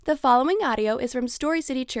The following audio is from Story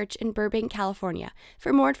City Church in Burbank, California.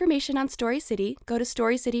 For more information on Story City, go to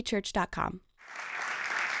storycitychurch.com.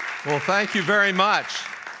 Well, thank you very much.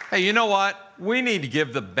 Hey, you know what? We need to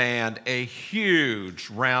give the band a huge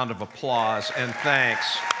round of applause and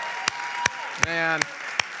thanks. Man,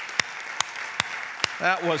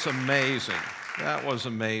 that was amazing. That was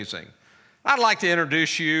amazing. I'd like to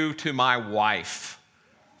introduce you to my wife.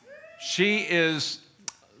 She is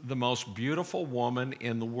the most beautiful woman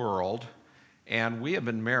in the world, and we have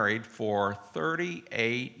been married for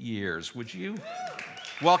 38 years. Would you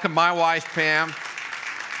welcome my wife, Pam?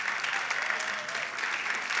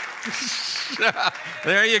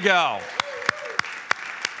 There you go.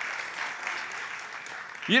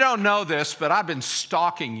 You don't know this, but I've been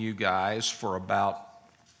stalking you guys for about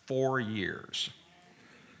 4 years.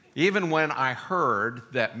 Even when I heard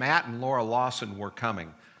that Matt and Laura Lawson were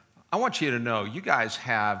coming, I want you to know you guys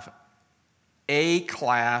have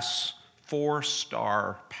A-class,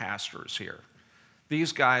 4-star pastors here.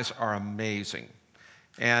 These guys are amazing.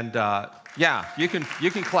 And yeah, you can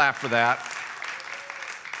clap for that.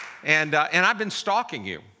 And I've been stalking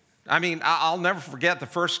you. I mean, I'll never forget the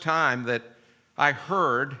first time that I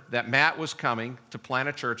heard that Matt was coming to plant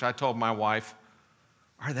a church. I told my wife,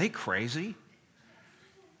 are they crazy?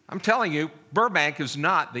 I'm telling you, Burbank is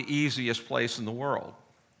not the easiest place in the world.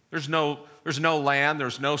 There's no land,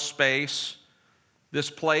 there's no space. This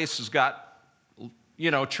place has got,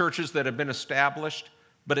 churches that have been established,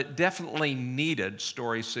 but it definitely needed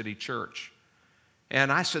Story City Church.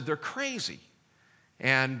 And I said, they're crazy.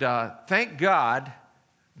 And thank God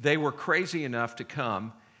they were crazy enough to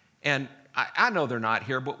come. And I know they're not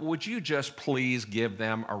here, but would you just please give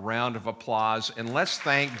them a round of applause, and let's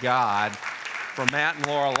thank God for Matt and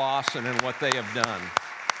Laura Lawson and what they have done.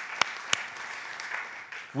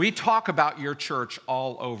 We talk about your church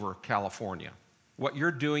all over California. What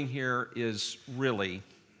you're doing here is really,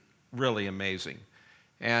 really amazing.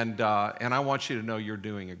 And I want you to know you're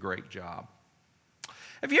doing a great job.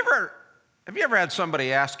 Have you ever had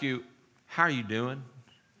somebody ask you, how are you doing?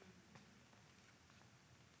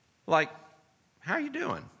 Like, how are you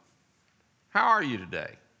doing? How are you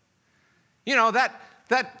today? You know,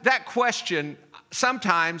 that question,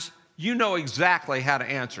 sometimes you know exactly how to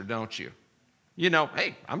answer, don't you? You know,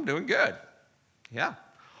 hey, I'm doing good. Yeah.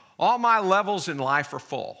 All my levels in life are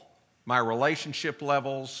full. My relationship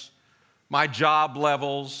levels, my job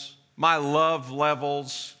levels, my love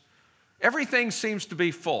levels. Everything seems to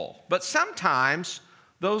be full. But sometimes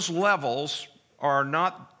those levels are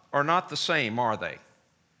not the same, are they?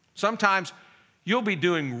 Sometimes you'll be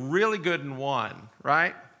doing really good in one,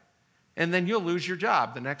 right? And then you'll lose your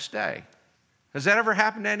job the next day. Has that ever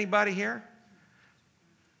happened to anybody here?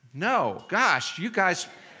 No, gosh, you guys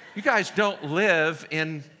don't live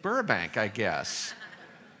in Burbank, I guess.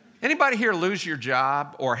 Anybody here lose your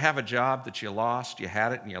job or have a job that you lost? You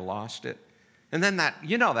had it and you lost it. And then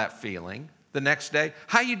that feeling the next day.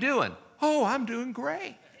 How you doing? Oh, I'm doing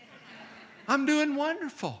great. I'm doing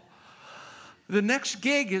wonderful. The next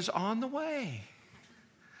gig is on the way.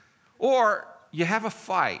 Or you have a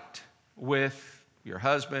fight with your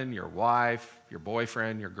husband, your wife, your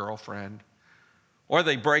boyfriend, your girlfriend. Or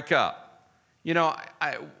they break up. You know,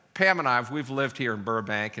 Pam and we've lived here in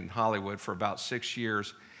Burbank and Hollywood for about 6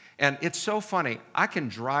 years. And it's so funny. I can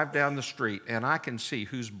drive down the street and I can see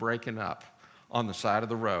who's breaking up on the side of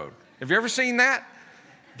the road. Have you ever seen that?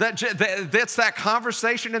 That's that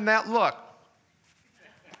conversation and that look.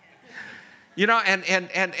 You know,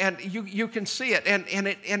 and you can see it.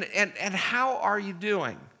 And how are you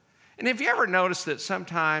doing? And have you ever noticed that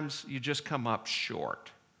sometimes you just come up short?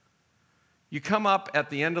 You come up at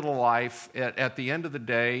the end of the life, at the end of the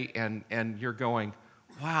day, and you're going,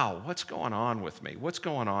 wow, what's going on with me? What's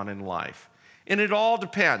going on in life? And it all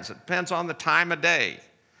depends. It depends on the time of day.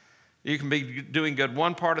 You can be doing good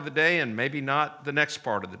one part of the day and maybe not the next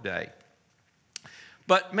part of the day.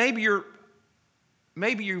 But maybe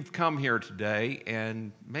you've come here today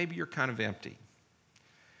and maybe you're kind of empty.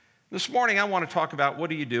 This morning I want to talk about what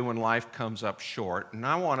do you do when life comes up short. And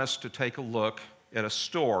I want us to take a look at a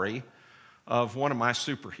story of one of my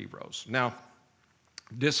superheroes. Now,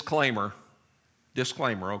 disclaimer,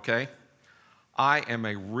 okay? I am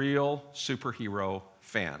a real superhero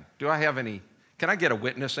fan. Do I have can I get a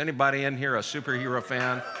witness? Anybody in here a superhero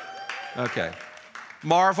fan? Okay.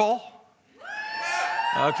 Marvel?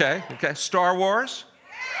 Okay. Star Wars?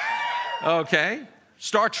 Okay.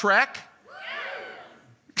 Star Trek?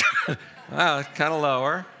 Well, kind of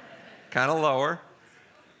lower.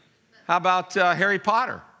 How about Harry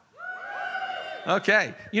Potter?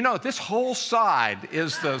 Okay. You know, this whole side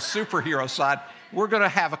is the superhero side. We're going to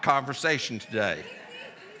have a conversation today.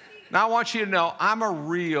 Now, I want you to know I'm a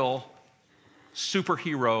real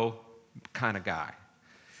superhero kind of guy.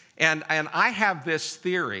 And I have this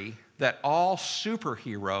theory that all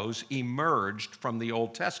superheroes emerged from the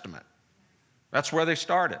Old Testament. That's where they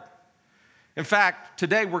started. In fact,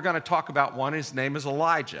 today we're going to talk about one. His name is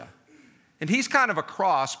Elijah. And he's kind of a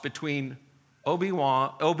cross between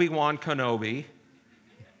Obi-Wan Kenobi,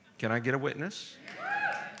 can I get a witness?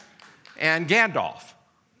 And Gandalf.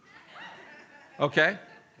 Okay?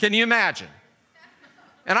 Can you imagine?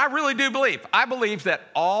 And I really do believe that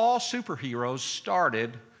all superheroes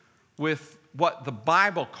started with what the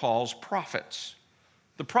Bible calls prophets.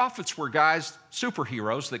 The prophets were guys,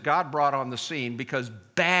 superheroes that God brought on the scene because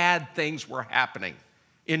bad things were happening.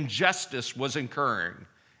 Injustice was occurring,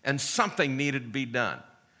 and something needed to be done.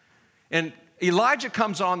 And Elijah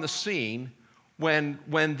comes on the scene when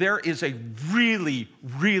there is a really,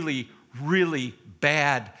 really, really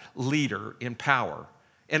bad leader in power.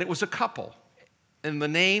 And it was a couple. And the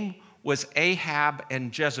name was Ahab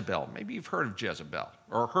and Jezebel. Maybe you've heard of Jezebel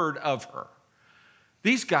or heard of her.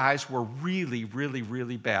 These guys were really, really,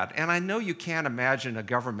 really bad. And I know you can't imagine a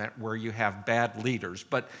government where you have bad leaders,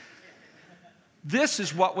 but this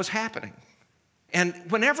is what was happening. And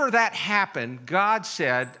whenever that happened, God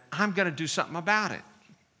said, I'm going to do something about it.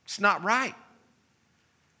 It's not right.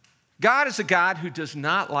 God is a God who does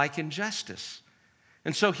not like injustice.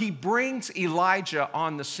 And so he brings Elijah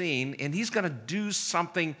on the scene, and he's going to do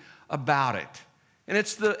something about it. And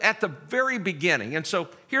it's at the very beginning. And so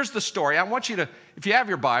here's the story. I want you to, if you have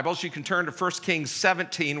your Bibles, you can turn to 1 Kings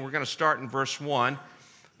 17. We're going to start in verse 1.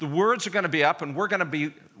 The words are going to be up, and we're going to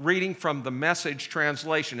be reading from the Message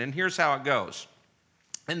translation. And here's how it goes.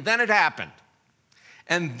 And then it happened.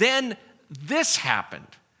 And then this happened.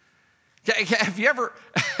 Have you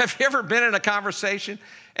ever been in a conversation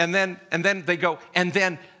and then they go, and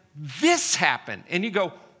then this happened? And you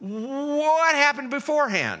go, what happened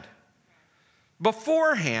beforehand?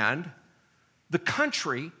 Beforehand, the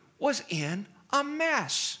country was in a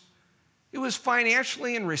mess. It was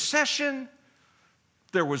financially in recession.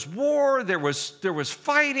 There was war. There was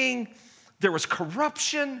fighting. There was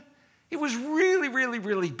corruption. It was really, really,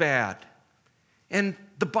 really bad. And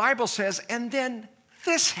the Bible says, and then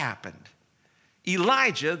this happened.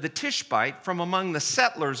 Elijah, the Tishbite from among the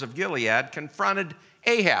settlers of Gilead, confronted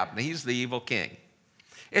Ahab. He's the evil king.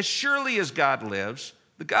 As surely as God lives,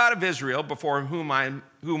 the God of Israel, before whom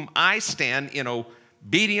I stand in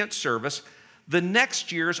obedient service, the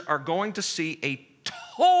next years are going to see a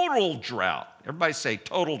total drought. Everybody say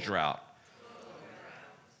total drought.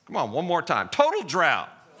 Come on, one more time. Total drought.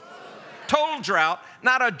 Total drought.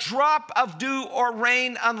 Not a drop of dew or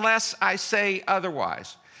rain unless I say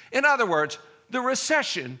otherwise. In other words, the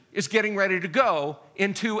recession is getting ready to go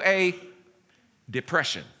into a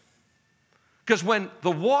depression. Because when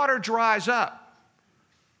the water dries up,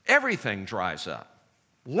 everything dries up.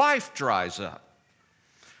 Life dries up.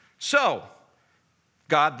 So,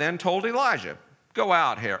 God then told Elijah, go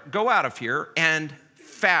out of here and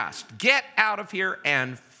fast. Get out of here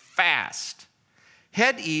and fast.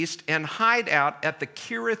 Head east and hide out at the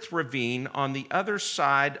Kerith ravine on the other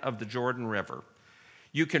side of the Jordan River.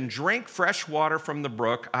 You can drink fresh water from the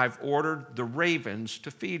brook. I've ordered the ravens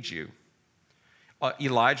to feed you.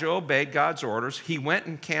 Elijah obeyed God's orders. He went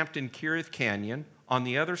and camped in Kerith Canyon on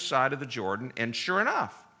the other side of the Jordan, and sure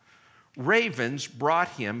enough, ravens brought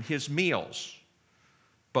him his meals,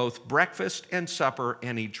 both breakfast and supper,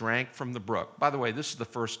 and he drank from the brook. By the way, this is the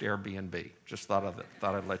first Airbnb. Just thought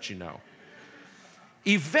I'd let you know.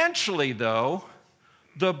 Eventually, though,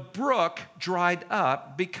 the brook dried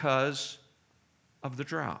up because of the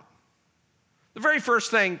drought. The very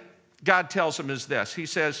first thing God tells him is this. He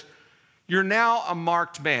says, you're now a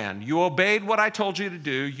marked man. You obeyed what I told you to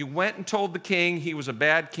do. You went and told the king he was a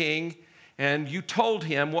bad king, and you told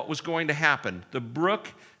him what was going to happen. The brook,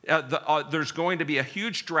 there's going to be a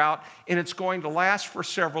huge drought, and it's going to last for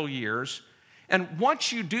several years. And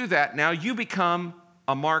once you do that now, you become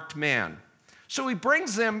a marked man. So he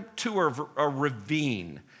brings them to a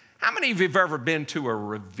ravine. How many of you have ever been to a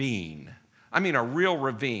ravine? I mean, a real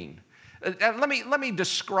ravine. Let me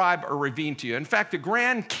describe a ravine to you. In fact, the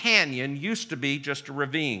Grand Canyon used to be just a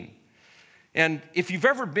ravine. And if you've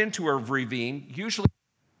ever been to a ravine, usually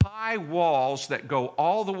high walls that go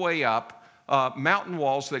all the way up, mountain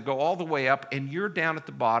walls that go all the way up, and you're down at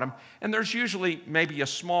the bottom. And there's usually maybe a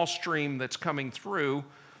small stream that's coming through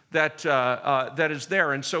that is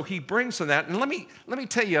there. And so he brings them that. And let me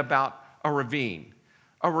tell you about a ravine.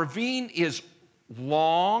 A ravine is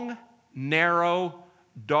long, narrow,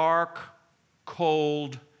 dark,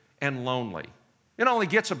 cold, and lonely. It only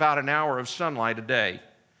gets about an hour of sunlight a day,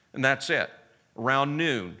 and that's it, around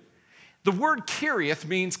noon. The word Kiriath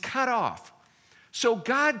means cut off. So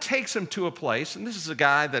God takes him to a place, and this is a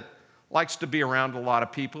guy that likes to be around a lot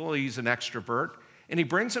of people. He's an extrovert. And he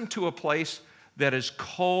brings him to a place that is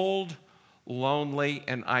cold, lonely,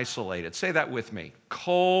 and isolated. Say that with me.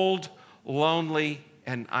 Cold, lonely,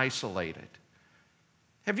 and isolated.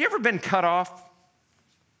 Have you ever been cut off?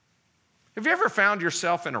 Have you ever found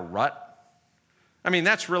yourself in a rut? I mean,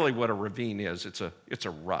 that's really what a ravine is. It's a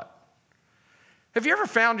rut. Have you ever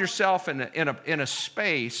found yourself in a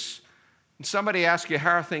space and somebody asks you,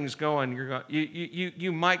 how are things going?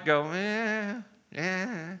 You might go,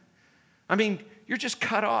 I mean, you're just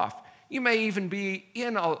cut off. You may even be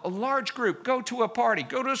in a large group. Go to a party.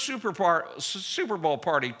 Go to a Super Bowl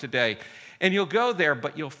party today. And you'll go there,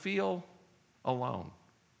 but you'll feel alone.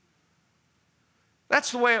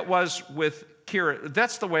 That's the way it was with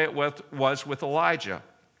That's the way it was with Elijah.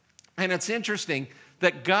 And it's interesting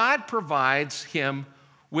that God provides him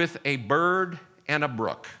with a bird and a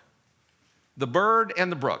brook. The bird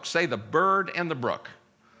and the brook. Say the bird and the brook.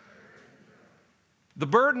 The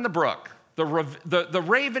bird and the brook. The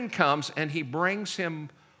raven comes and he brings him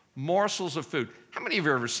morsels of food. How many of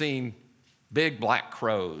you have ever seen big black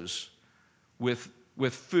crows with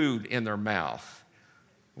food in their mouth?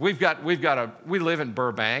 We live in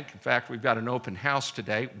Burbank. In fact, we've got an open house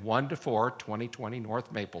today, 1 to 4, 2020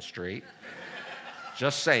 North Maple Street.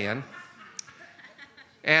 Just saying.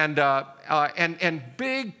 And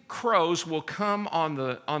big crows will come on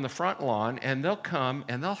the front lawn, and they'll come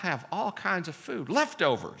and they'll have all kinds of food,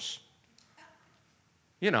 leftovers.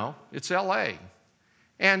 You know, it's LA.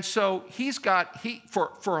 And so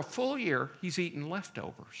for a full year, he's eaten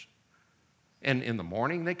leftovers. And in the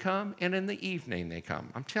morning they come, and in the evening they come.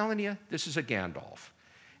 I'm telling you, this is a Gandalf.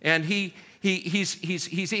 And he's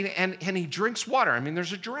eating, and he drinks water. I mean,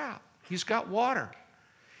 there's a drought. He's got water.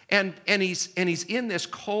 And he's in this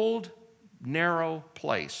cold, narrow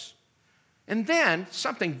place. And then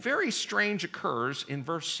something very strange occurs in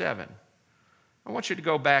verse 7. I want you to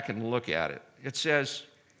go back and look at it. It says,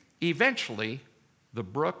 eventually the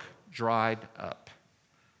brook dried up.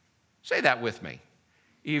 Say that with me.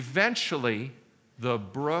 Eventually, the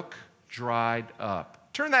brook dried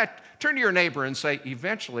up. Turn to your neighbor and say,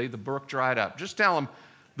 eventually, the brook dried up. Just tell him,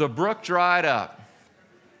 the brook dried up.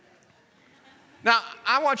 Now,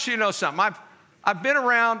 I want you to know something. I've been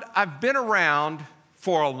around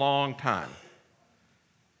for a long time.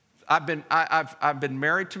 I've been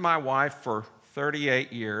married to my wife for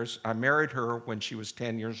 38 years. I married her when she was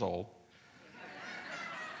 10 years old.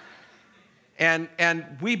 And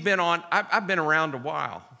I've been around a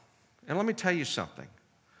while. And let me tell you something.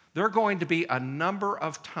 There are going to be a number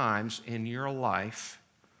of times in your life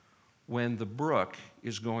when the brook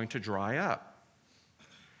is going to dry up.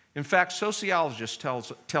 In fact, sociologists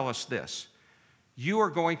tell us this. You are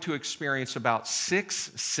going to experience about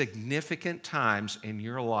 6 significant times in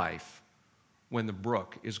your life when the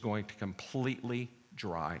brook is going to completely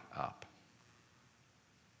dry up.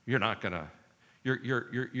 You're going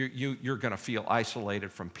to feel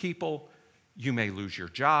isolated from people. You may lose your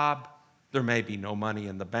job. There may be no money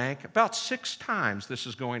in the bank. About 6 times this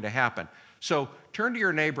is going to happen. So turn to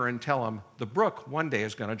your neighbor and tell him the brook one day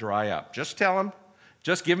is going to dry up. Just tell him,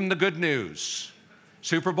 just give him the good news.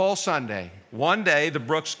 Super Bowl Sunday, one day the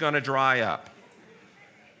brook's going to dry up.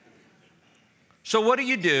 So what do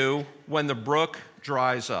you do when the brook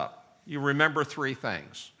dries up? You remember 3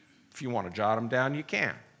 things. If you want to jot them down, you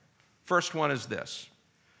can. First one is this.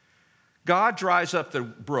 God dries up the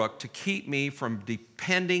brook to keep me from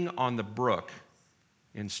depending on the brook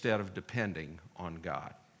instead of depending on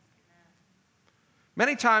God.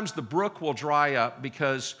 Many times the brook will dry up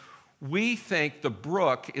because we think the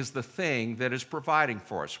brook is the thing that is providing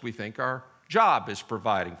for us. We think our job is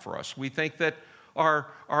providing for us. We think that our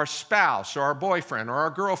spouse or our boyfriend or our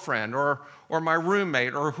girlfriend or my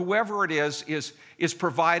roommate or whoever it is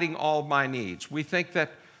providing all my needs. We think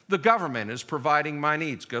that the government is providing my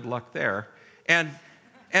needs. Good luck there.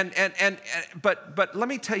 But let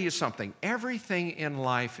me tell you something. Everything in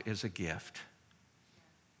life is a gift.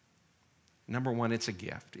 Number one, it's a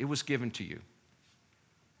gift. It was given to you.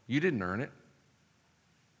 You didn't earn it.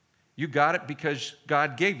 You got it because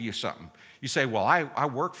God gave you something. You say, well, I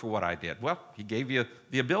worked for what I did. Well, He gave you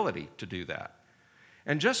the ability to do that.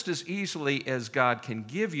 And just as easily as God can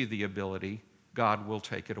give you the ability, God will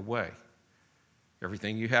take it away.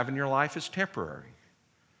 Everything you have in your life is temporary.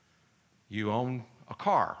 You own a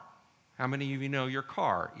car. How many of you know your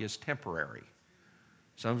car is temporary?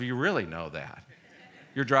 Some of you really know that.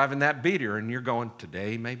 You're driving that beater and you're going,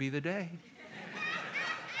 today may be the day.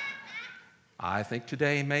 I think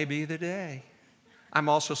today may be the day. I'm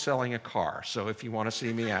also selling a car, so if you want to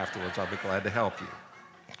see me afterwards, I'll be glad to help you.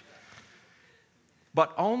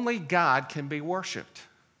 But only God can be worshiped,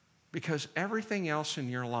 because everything else in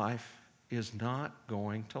your life is not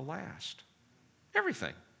going to last.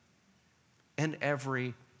 Everything. And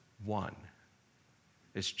everyone.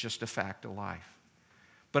 It's just a fact of life.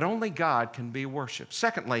 But only God can be worshiped.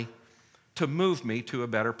 Secondly, to move me to a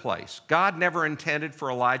better place. God never intended for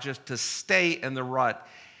Elijah to stay in the rut.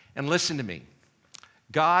 And listen to me.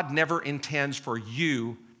 God never intends for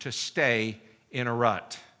you to stay in a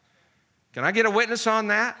rut. Can I get a witness on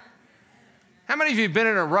that? How many of you have been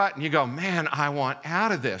in a rut and you go, man, I want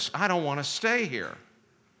out of this. I don't want to stay here.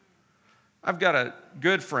 I've got a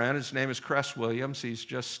good friend. His name is Cress Williams. He's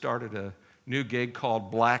just started a new gig called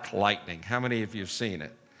Black Lightning. How many of you have seen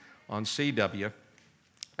it on CW?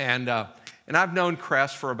 And I've known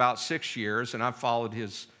Cress for about 6 years, and I've followed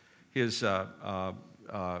his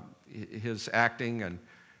acting. And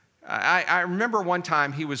I remember one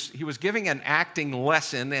time he was giving an acting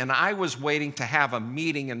lesson, and I was waiting to have a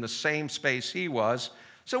meeting in the same space he was.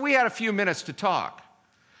 So we had a few minutes to talk.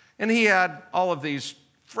 And he had all of these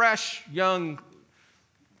fresh, young,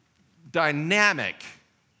 dynamic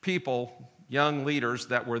people, young leaders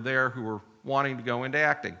that were there who were wanting to go into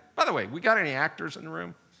acting. By the way, we got any actors in the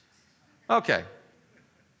room? Okay.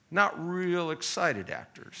 Not real excited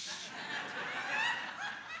actors.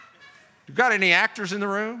 You got any actors in the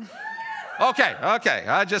room? Okay.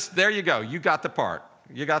 There you go. You got the part.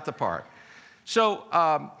 So,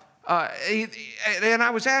 and I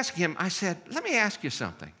was asking him, I said, let me ask you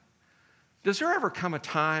something. Does there ever come a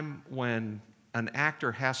time when an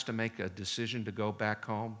actor has to make a decision to go back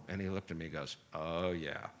home? And he looked at me and goes, oh,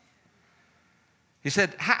 yeah. He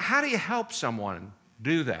said, how do you help someone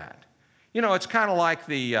do that? You know, it's kind of like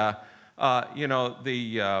the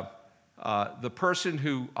person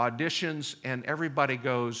who auditions and everybody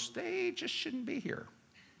goes, they just shouldn't be here.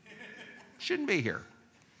 Shouldn't be here.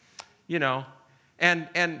 You know,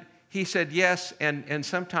 and he said, yes, and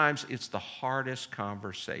sometimes it's the hardest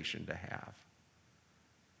conversation to have.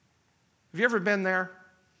 Have you ever been there?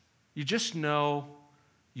 You just know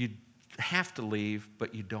you have to leave,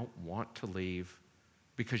 but you don't want to leave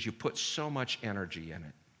because you put so much energy in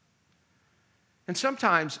it. And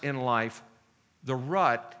sometimes in life, the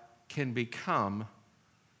rut can become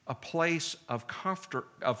a place of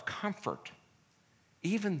comfort,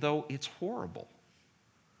 even though it's horrible.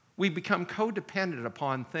 We become codependent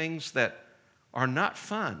upon things that are not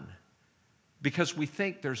fun because we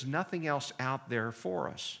think there's nothing else out there for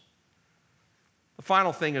us. The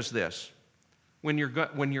final thing is this. When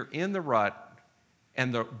you're in the rut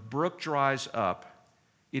and the brook dries up,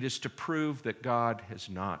 it is to prove that God has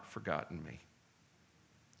not forgotten me.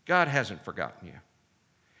 God hasn't forgotten you.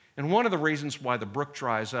 And one of the reasons why the brook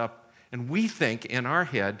dries up, and we think in our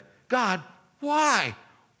head, God, why?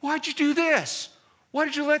 Why'd you do this? Why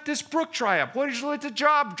did you let this brook dry up? Why did you let the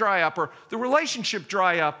job dry up, or the relationship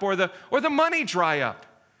dry up, or the money dry up?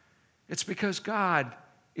 It's because God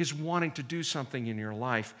is wanting to do something in your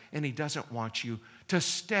life, and He doesn't want you to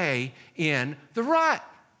stay in the rut.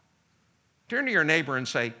 Turn to your neighbor and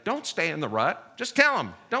say, don't stay in the rut. Just tell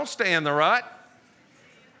him, don't stay in the rut.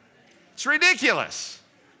 It's ridiculous.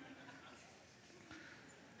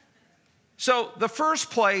 So the first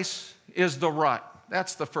place is the rut.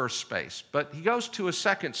 That's the first space. But he goes to a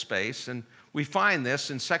second space, and we find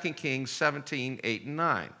this in 2 Kings 17, 8, and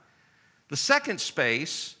 9. The second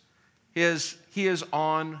space is he is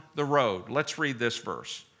on the road. Let's read this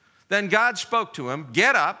verse. Then God spoke to him,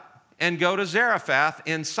 get up and go to Zarephath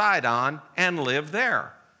in Sidon and live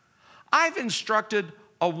there. I've instructed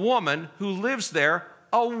a woman who lives there,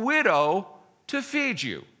 a widow, to feed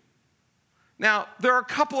you. Now, there are a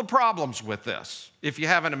couple of problems with this, if you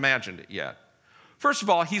haven't imagined it yet. First of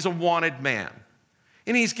all, he's a wanted man,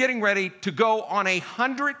 and he's getting ready to go on a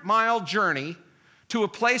 100-mile journey to a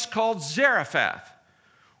place called Zarephath.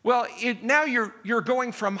 Well, now you're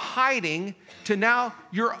going from hiding to now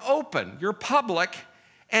you're open, you're public,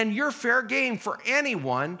 and you're fair game for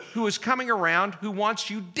anyone who is coming around who wants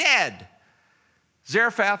you dead.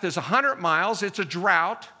 Zarephath is 100 miles. It's a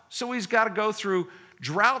drought, so he's got to go through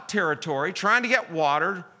drought territory, trying to get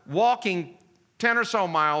water, walking 10 or so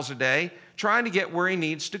miles a day, trying to get where he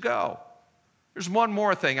needs to go. There's one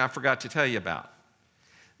more thing I forgot to tell you about.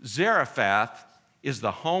 Zarephath is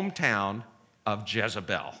the hometown of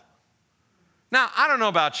Jezebel. Now, I don't know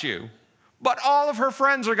about you, but all of her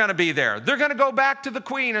friends are going to be there. They're going to go back to the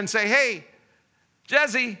queen and say, hey,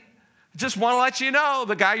 Jezzy, just want to let you know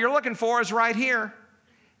the guy you're looking for is right here.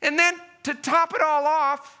 And then to top it all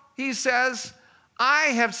off, he says, I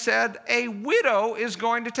have said a widow is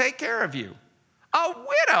going to take care of you. A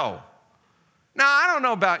widow. Now, I don't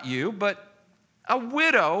know about you, but a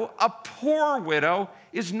widow, a poor widow,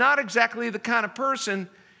 is not exactly the kind of person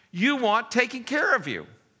you want taking care of you.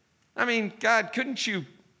 I mean, God, couldn't you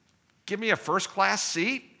give me a first-class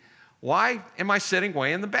seat? Why am I sitting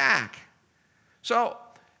way in the back? So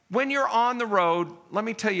when you're on the road, let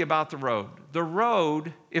me tell you about the road. The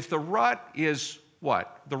road, if the rut is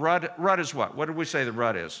what? The rut is what? What did we say the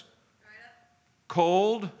rut is?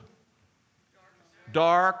 Cold,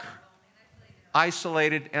 dark,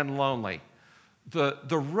 isolated, and lonely. The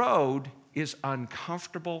road is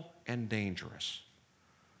uncomfortable and dangerous.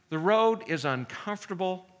 The road is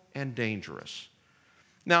uncomfortable and dangerous.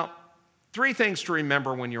 Now, 3 things to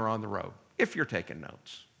remember when you're on the road, if you're taking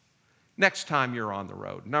notes. Next time you're on the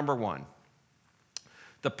road. Number 1,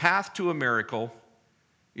 the path to a miracle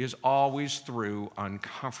is always through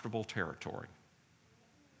uncomfortable territory.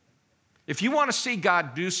 If you want to see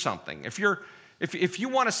God do something, if you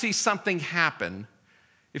want to see something happen,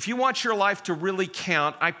 if you want your life to really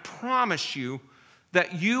count, I promise you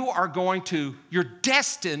that you're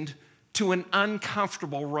destined to an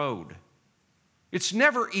uncomfortable road. It's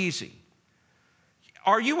never easy.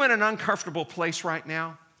 Are you in an uncomfortable place right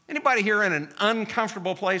now? Anybody here in an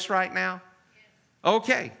uncomfortable place right now?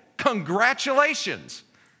 Okay, congratulations.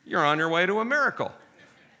 You're on your way to a miracle.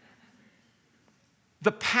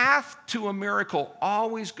 The path to a miracle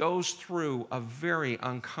always goes through a very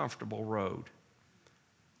uncomfortable road.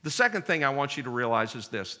 The second thing I want you to realize is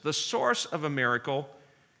this: the source of a miracle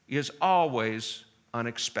is always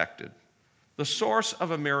unexpected. The source of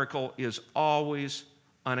a miracle is always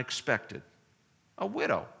unexpected. A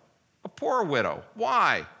widow, a poor widow.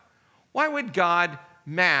 Why? Why would God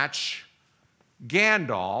match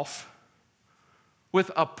Gandalf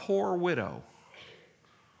with a poor widow?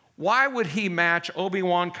 Why would he match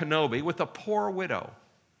Obi-Wan Kenobi with a poor widow?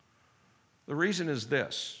 The reason is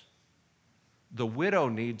this: the widow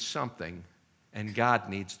needs something, and God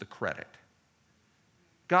needs the credit.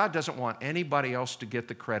 God doesn't want anybody else to get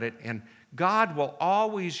the credit, and God will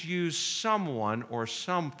always use someone or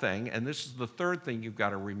something, and this is the third thing you've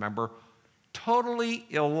got to remember, totally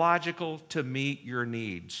illogical to meet your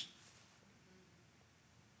needs.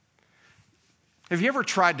 Have you ever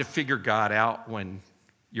tried to figure God out when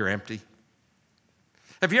you're empty?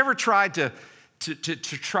 Have you ever tried to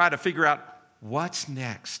try to figure out what's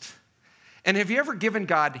next? And have you ever given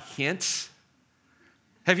God hints?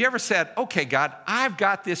 Have you ever said, okay, God, I've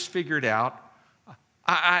got this figured out.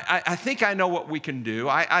 I think I know what we can do.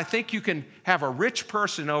 I think you can have a rich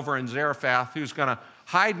person over in Zarephath who's going to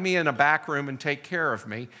hide me in a back room and take care of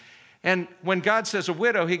me. And when God says a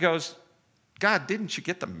widow, he goes, God, didn't you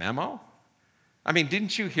get the memo? I mean,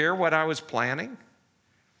 didn't you hear what I was planning?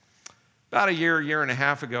 About a year and a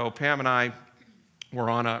half ago, Pam and I were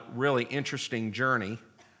on a really interesting journey.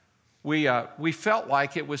 We felt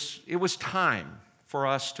like it was time for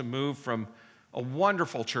us to move from a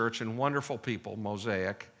wonderful church and wonderful people,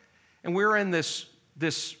 Mosaic, and we were in this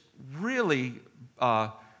really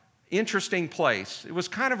interesting place. It was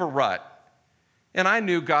kind of a rut, and I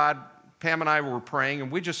knew God. Pam and I were praying, and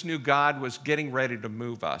we just knew God was getting ready to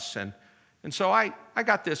move us, and so I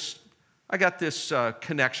got this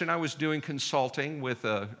connection. I was doing consulting with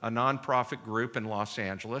a nonprofit group in Los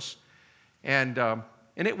Angeles, and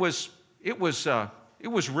it was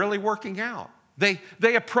really working out.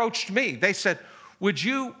 They approached me. They said, would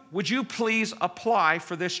you please apply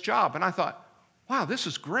for this job? And I thought, wow, this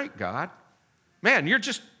is great, God. Man, you're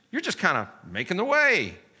just kind of making the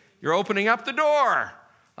way. You're opening up the door.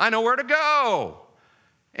 I know where to go.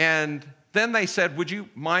 And then they said, would you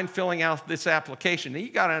mind filling out this application? And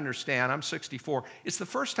you got to understand, I'm 64. It's the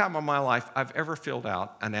first time in my life I've ever filled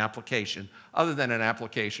out an application other than an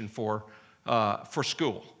application for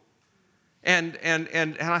school. And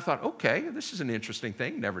I thought, okay, this is an interesting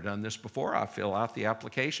thing. Never done this before. I fill out the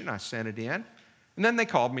application. I sent it in. And then they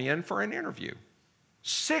called me in for an interview.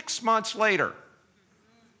 6 months later.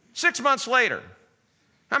 6 months later.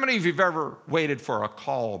 How many of you have ever waited for a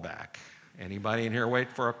call back? Anybody in here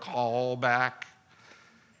wait for a call back?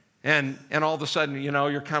 And all of a sudden, you're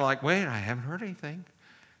kind of like, wait, I haven't heard anything.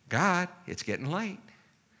 God, it's getting late.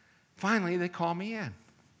 Finally, they call me in.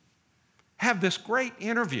 Have this great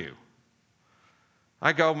interview.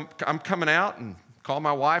 I'm coming out and call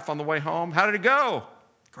my wife on the way home. How did it go?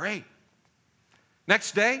 Great.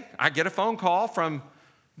 Next day, I get a phone call from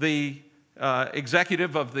the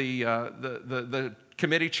executive of the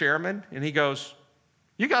committee chairman, and he goes,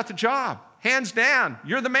 you got the job. Hands down,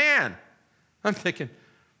 you're the man. I'm thinking,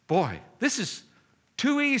 boy, this is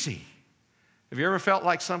too easy. Have you ever felt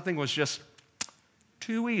like something was just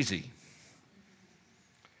too easy?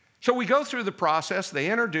 So we go through the process. They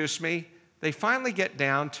introduce me. They finally get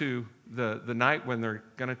down to the night when they're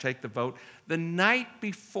going to take the vote. The night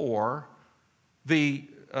before,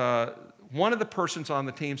 one of the persons on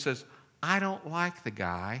the team says, I don't like the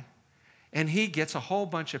guy. And he gets a whole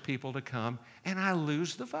bunch of people to come, and I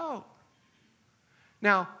lose the vote.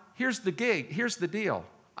 Now, here's the deal.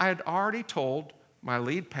 I had already told my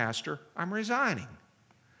lead pastor I'm resigning.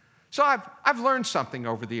 So I've learned something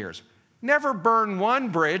over the years. Never burn one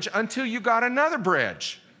bridge until you got another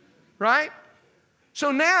bridge, right?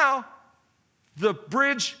 So now the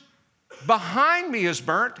bridge behind me is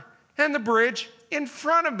burnt and the bridge in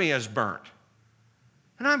front of me is burnt.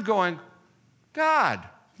 And I'm going, God,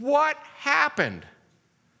 what happened?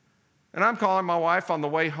 And I'm calling my wife on the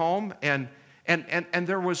way home, and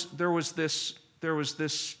there was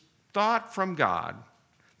this thought from God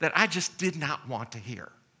that I just did not want to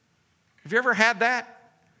hear. Have you ever had that?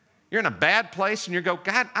 You're in a bad place and you go,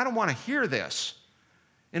 God, I don't want to hear this.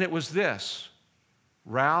 And it was this: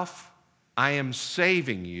 Ralph, I am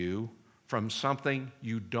saving you from something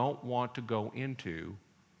you don't want to go into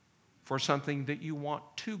for something that you want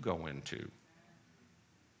to go into.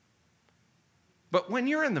 But when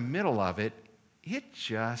you're in the middle of it, it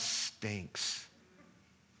just stinks.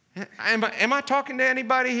 Am I talking to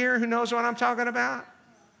anybody here who knows what I'm talking about?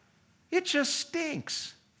 It just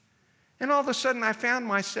stinks. And all of a sudden, I found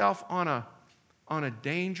myself on a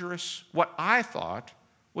dangerous, what I thought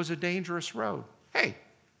was a dangerous road. Hey,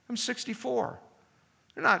 I'm 64.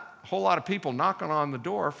 There are not a whole lot of people knocking on the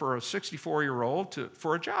door for a 64-year-old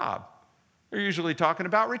for a job. They're usually talking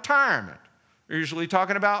about retirement. They're usually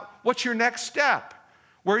talking about what's your next step?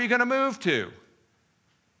 Where are you going to move to?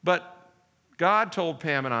 But God told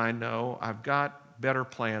Pam and I, no, I've got better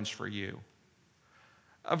plans for you.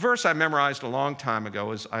 A verse I memorized a long time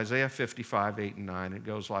ago is Isaiah 55, 8 and 9. It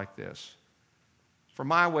goes like this: For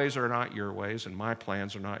my ways are not your ways, and my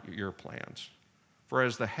plans are not your plans. For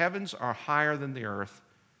as the heavens are higher than the earth,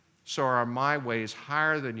 so are my ways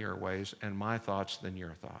higher than your ways, and my thoughts than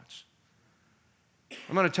your thoughts.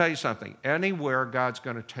 I'm going to tell you something. Anywhere God's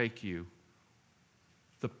going to take you,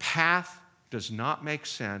 the path does not make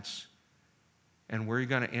sense, and where you're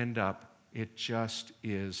going to end up, it just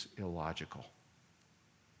is illogical.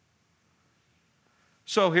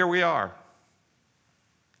 So here we are.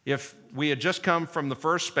 If we had just come from the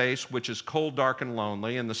first space, which is cold, dark, and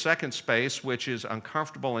lonely, and the second space, which is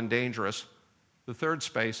uncomfortable and dangerous, the third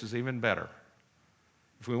space is even better.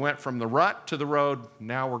 If we went from the rut to the road,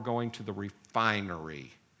 now we're going to the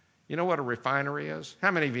refinery. You know what a refinery is?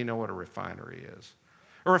 How many of you know what a refinery is?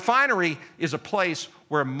 A refinery is a place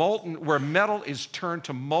where metal is turned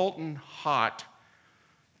to molten hot.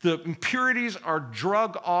 The impurities are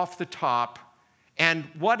drug off the top, and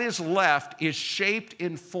what is left is shaped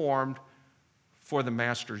and formed for the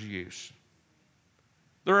master's use.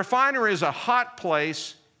 The refinery is a hot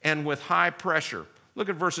place and with high pressure. Look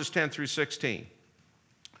at verses 10 through 16.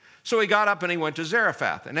 So he got up and he went to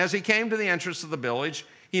Zarephath. And as he came to the entrance of the village,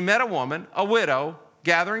 he met a woman, a widow,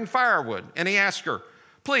 gathering firewood. And he asked her,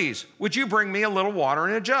 please, would you bring me a little water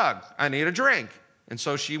in a jug? I need a drink. And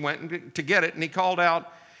so she went to get it, and he called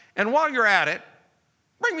out, and while you're at it,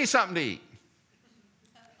 bring me something to eat.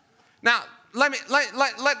 Now,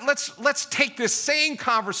 let's take this same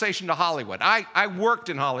conversation to Hollywood. I worked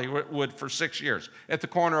in Hollywood for 6 years at the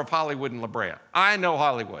corner of Hollywood and La Brea. I know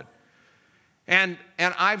Hollywood. And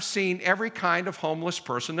I've seen every kind of homeless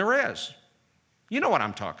person there is. You know what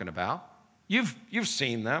I'm talking about. You've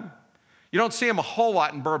seen them. You don't see them a whole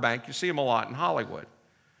lot in Burbank. You see them a lot in Hollywood.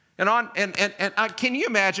 Can you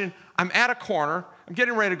imagine? I'm at a corner. I'm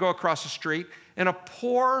getting ready to go across the street, and a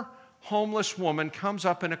poor homeless woman comes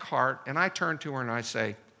up in a cart, and I turn to her and I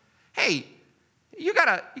say, hey, you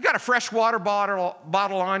got a fresh water bottle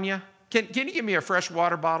on you? Can you give me a fresh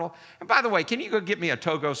water bottle? And by the way, can you go get me a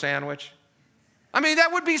Togo sandwich? I mean,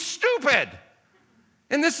 that would be stupid.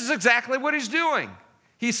 And this is exactly what he's doing.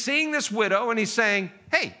 He's seeing this widow and he's saying,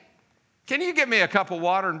 hey, can you get me a cup of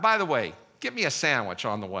water? And by the way, get me a sandwich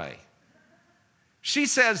on the way. She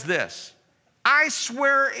says this: I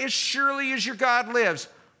swear as surely as your God lives,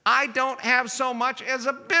 I don't have so much as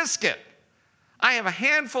a biscuit. I have a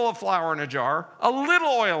handful of flour in a jar, a little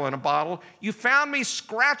oil in a bottle. You found me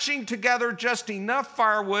scratching together just enough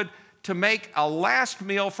firewood to make a last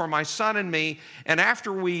meal for my son and me, and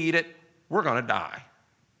after we eat it, we're going to die.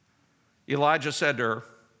 Elijah said to her,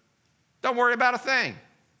 don't worry about a thing.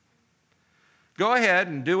 Go ahead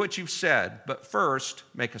and do what you've said, but first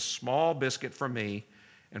make a small biscuit for me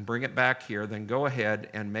and bring it back here. Then go ahead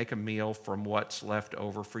and make a meal from what's left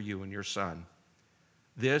over for you and your son.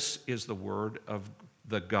 This is the word of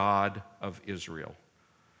the God of Israel.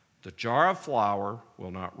 The jar of flour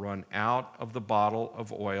will not run out of the bottle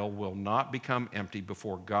of oil, will not become empty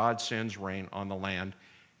before God sends rain on the land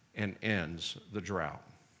and ends the drought.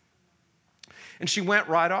 And she went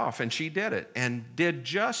right off, and she did it, and did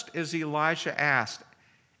just as Elisha asked.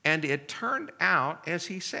 And it turned out as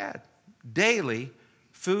he said, daily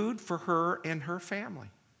food for her and her family.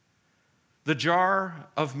 The jar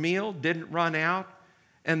of meal didn't run out,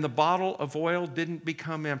 and the bottle of oil didn't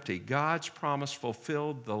become empty. God's promise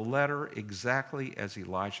fulfilled the letter exactly as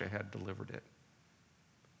Elisha had delivered it.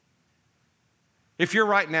 If you're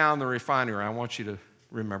right now in the refinery, I want you to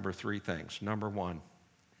remember three things. Number one,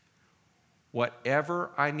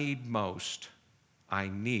 whatever I need most, I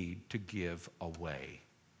need to give away.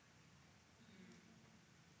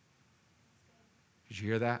 Did you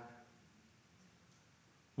hear that?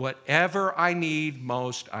 Whatever I need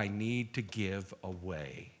most, I need to give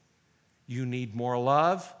away. You need more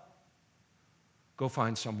love? Go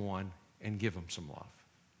find someone and give them some love.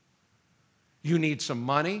 You need some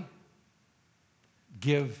money?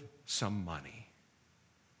 Give some money.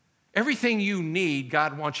 Everything you need,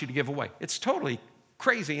 God wants you to give away. It's totally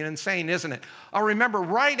crazy and insane, isn't it? I remember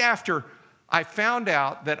right after I found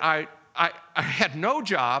out that I had no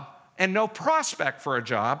job and no prospect for a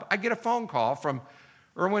job, I get a phone call from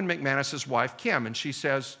Erwin McManus's wife, Kim, and she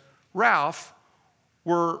says, Ralph,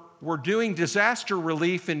 we're doing disaster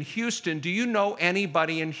relief in Houston. Do you know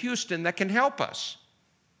anybody in Houston that can help us?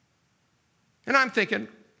 And I'm thinking,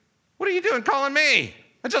 what are you doing calling me?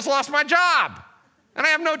 I just lost my job, and I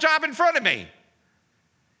have no job in front of me.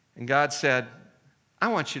 And God said, I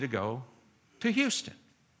want you to go to Houston.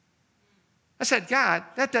 I said, God,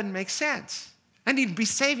 that doesn't make sense. I need to be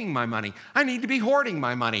saving my money. I need to be hoarding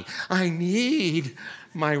my money. I need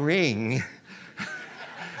my ring.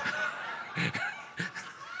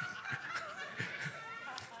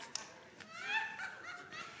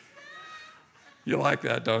 You like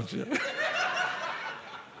that, don't you?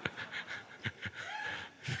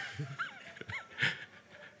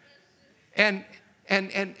 And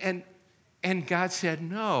God said,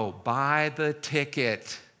 no, buy the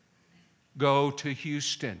ticket. Go to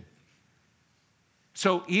Houston.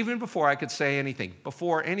 So even before I could say anything,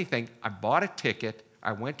 I bought a ticket.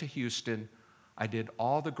 I went to Houston. I did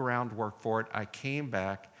all the groundwork for it. I came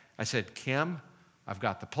back. I said, Kim, I've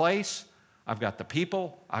got the place. I've got the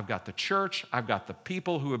people. I've got the church. I've got the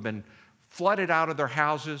people who have been flooded out of their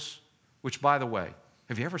houses, which, by the way,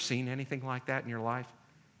 have you ever seen anything like that in your life?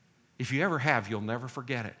 If you ever have, you'll never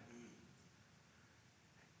forget it.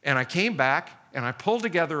 And I came back, and I pulled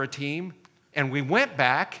together a team, and we went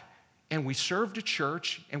back, and we served a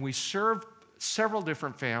church, and we served several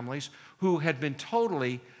different families who had been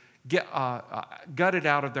totally gutted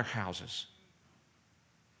out of their houses.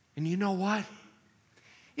 And you know what?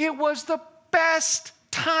 It was the best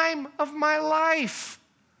time of my life.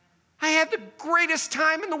 I had the greatest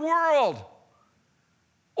time in the world.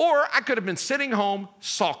 Or I could have been sitting home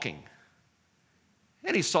sulking.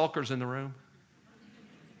 Any sulkers in the room?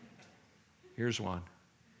 Here's one,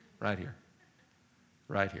 right here,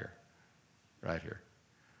 right here, right here.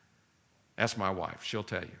 Ask my wife. She'll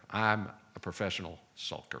tell you. I'm a professional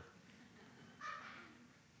sulker.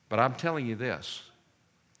 But I'm telling you this.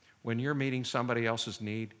 When you're meeting somebody else's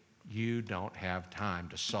need, you don't have time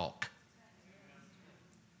to sulk.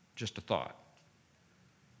 Just a thought.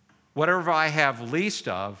 Whatever I have least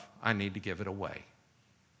of, I need to give it away.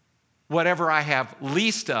 Whatever I have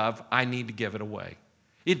least of, I need to give it away.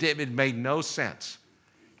 It made no sense.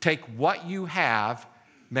 Take what you have,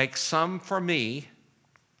 make some for me,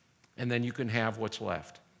 and then you can have what's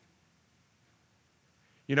left.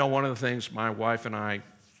 You know, one of the things my wife and I,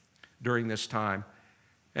 during this time,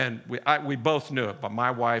 and we both knew it, but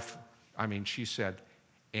my wife, she said,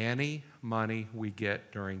 any money we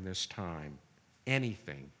get during this time,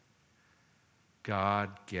 anything,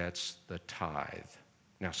 God gets the tithe.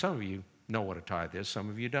 Now, some of you know what a tithe is, some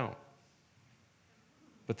of you don't.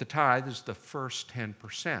 But the tithe is the first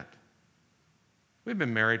 10%. We've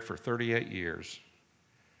been married for 38 years.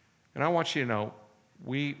 And I want you to know,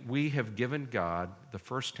 we have given God the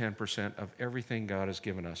first 10% of everything God has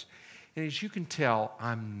given us. And as you can tell,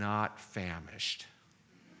 I'm not famished.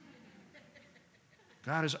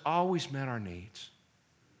 God has always met our needs.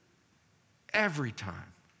 Every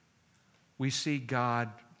time we see God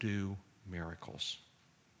do miracles.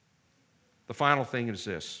 The final thing is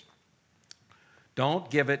this. Don't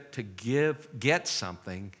give it to get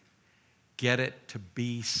something. Get it to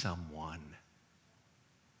be someone.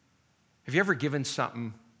 Have you ever given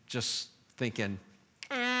something just thinking,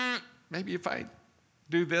 maybe if I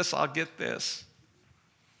do this, I'll get this.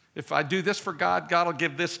 If I do this for God, God will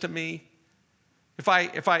give this to me.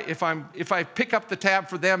 If I pick up the tab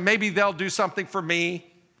for them, maybe they'll do something for me.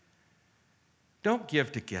 Don't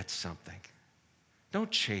give to get something.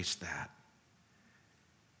 Don't chase that.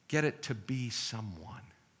 Get it to be someone.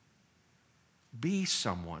 Be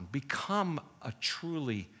someone. Become a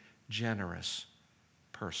truly generous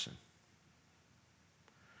person.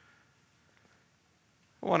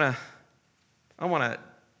 I want to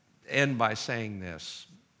end by saying this.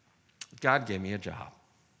 God gave me a job.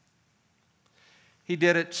 He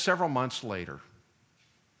did it several months later.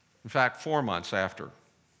 In fact, 4 months after.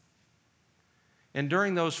 And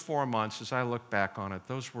during those 4 months, as I look back on it,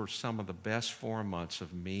 those were some of the best 4 months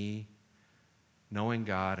of me knowing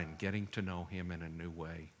God and getting to know Him in a new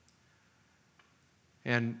way.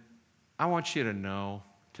 And I want you to know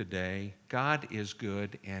today, God is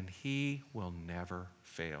good and He will never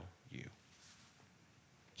fail you.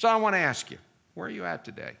 So I want to ask you, where are you at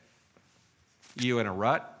today? Are you in a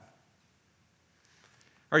rut?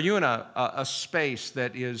 Are you in a space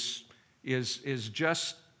that is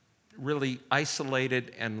just really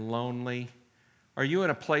isolated and lonely? Are you in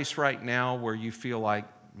a place right now where you feel like,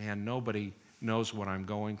 man, nobody knows what I'm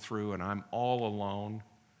going through and I'm all alone?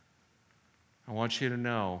 I want you to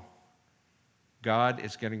know God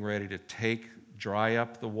is getting ready to dry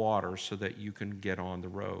up the water so that you can get on the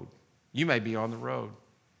road. You may be on the road.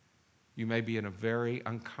 You may be in a very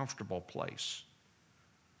uncomfortable place.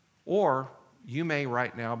 Or you may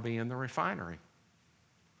right now be in the refinery.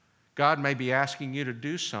 God may be asking you to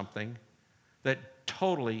do something that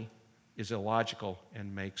totally is illogical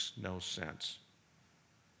and makes no sense.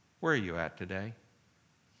 Where are you at today?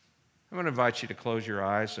 I'm going to invite you to close your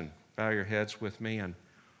eyes and bow your heads with me, and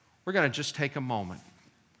we're going to just take a moment.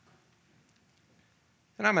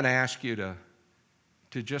 And I'm going to ask you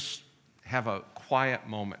to just have a quiet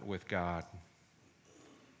moment with God.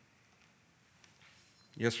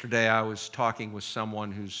 Yesterday I was talking with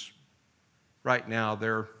someone who's right now,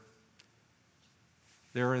 they're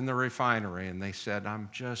in the refinery, and they said, I'm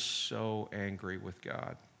just so angry with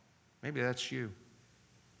God. Maybe that's you.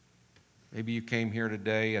 Maybe you came here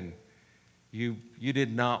today and you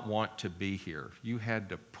did not want to be here. You had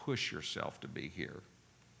to push yourself to be here.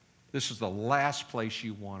 This is the last place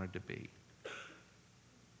you wanted to be.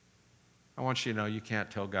 I want you to know you can't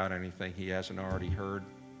tell God anything He hasn't already heard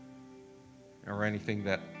or anything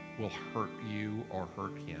that will hurt you or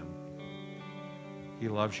hurt Him. He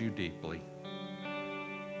loves you deeply.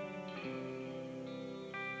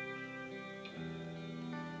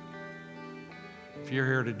 If you're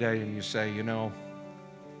here today and you say,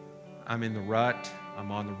 I'm in the rut,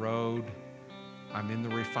 I'm on the road, I'm in the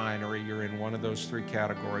refinery, you're in one of those 3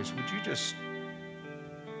 categories, would you just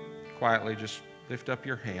quietly just lift up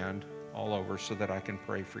your hand all over so that I can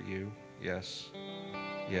pray for you? Yes,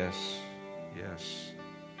 yes, yes,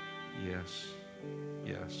 yes,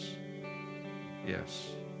 yes, yes.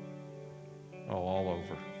 Oh, all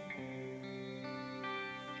over.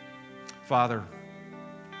 Father,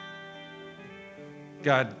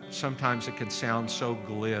 God, sometimes it can sound so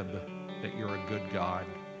glib that you're a good God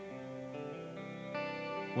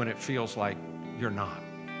when it feels like you're not.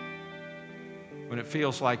 When it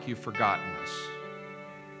feels like you've forgotten us.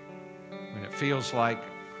 When it feels like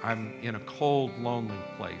I'm in a cold, lonely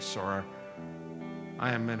place, or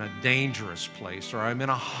I am in a dangerous place, or I'm in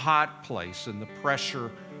a hot place and the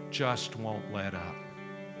pressure just won't let up.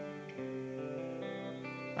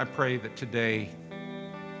 I pray that today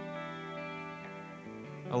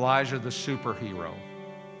Elijah the superhero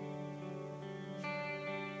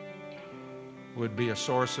would be a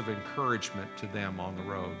source of encouragement to them on the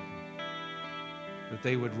road, that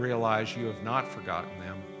they would realize you have not forgotten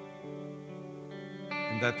them,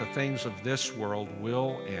 and that the things of this world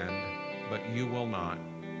will end, but you will not.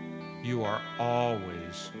 You are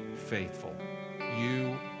always faithful.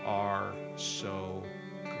 You are so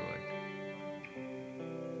good.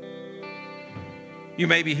 You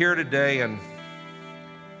may be here today, and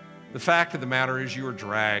the fact of the matter is you were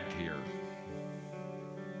dragged here.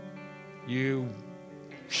 You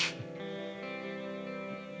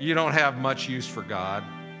don't have much use for God,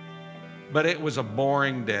 but it was a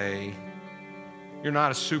boring day. You're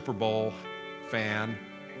not a Super Bowl fan,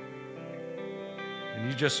 and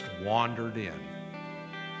you just wandered in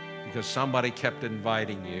because somebody kept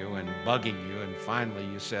inviting you and bugging you, and finally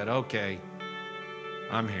you said, okay,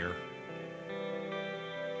 I'm here.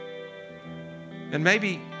 And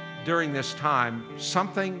maybe during this time,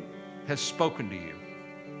 something has spoken to you.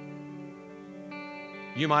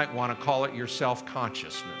 You might want to call it your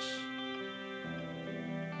self-consciousness.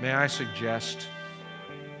 May I suggest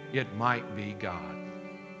it might be God.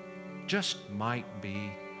 Just might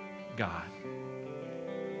be God.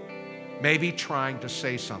 maybe trying to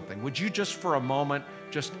say something. Would you just for a moment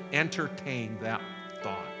just entertain that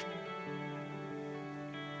thought?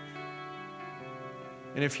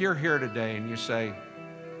 And if you're here today and you say,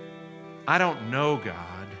 I don't know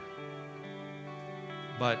God,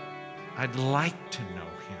 but I'd like to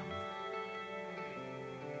know Him,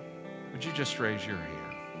 would you just raise your hand?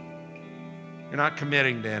 You're not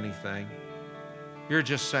committing to anything. You're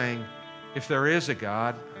just saying, if there is a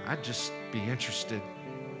God, I'd just be interested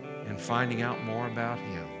in finding out more about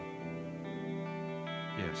Him.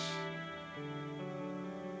 Yes.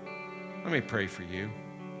 Let me pray for you.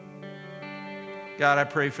 God, I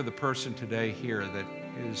pray for the person today here that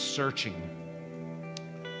is searching.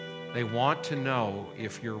 They want to know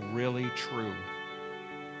if you're really true.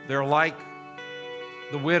 They're like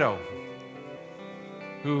the widow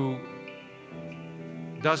who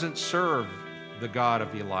doesn't serve the God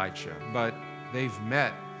of Elijah, but they've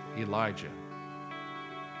met Elijah.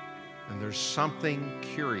 And there's something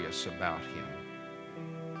curious about him.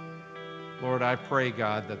 Lord, I pray,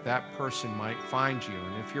 God, that that person might find you.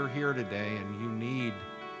 And if you're here today and you need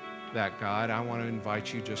that, God, I want to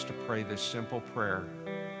invite you just to pray this simple prayer.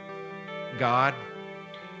 God,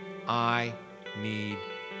 I need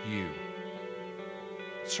you.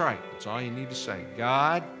 That's right. That's all you need to say.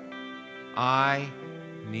 God, I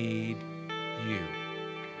need you.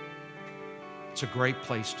 It's a great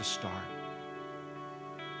place to start.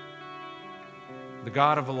 The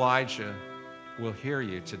God of Elijah will hear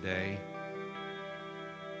you today.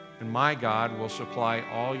 And my God will supply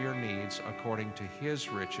all your needs according to His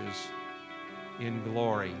riches in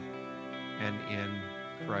glory and in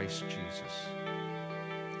Christ Jesus.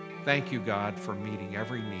 Thank you, God, for meeting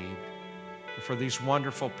every need, and for these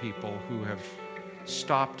wonderful people who have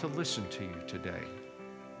stopped to listen to you today.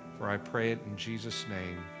 For I pray it in Jesus'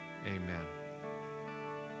 name, amen.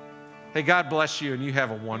 Hey, God bless you, and you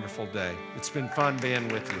have a wonderful day. It's been fun being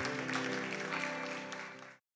with you.